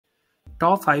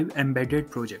Top 5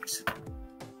 embedded projects.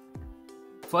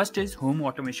 First is home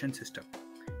automation system.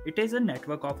 It is a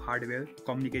network of hardware,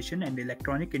 communication and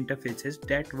electronic interfaces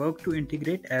that work to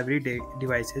integrate everyday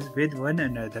devices with one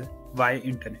another via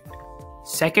internet.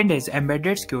 Second is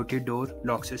embedded security door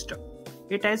lock system.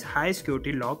 It has high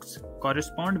security locks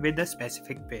correspond with a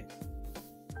specific pair.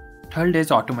 Third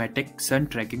is automatic sun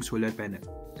tracking solar panel.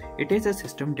 It is a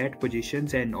system that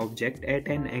positions an object at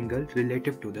an angle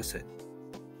relative to the sun.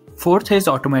 Fourth is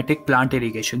automatic plant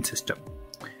irrigation system.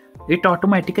 It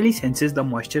automatically senses the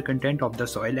moisture content of the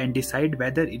soil and decides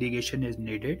whether irrigation is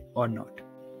needed or not.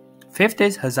 Fifth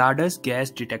is hazardous gas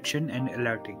detection and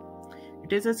alerting.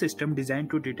 It is a system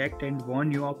designed to detect and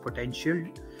warn you of potential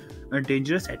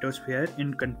dangerous atmosphere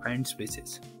in confined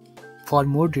spaces. For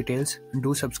more details,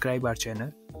 do subscribe our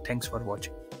channel. Thanks for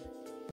watching.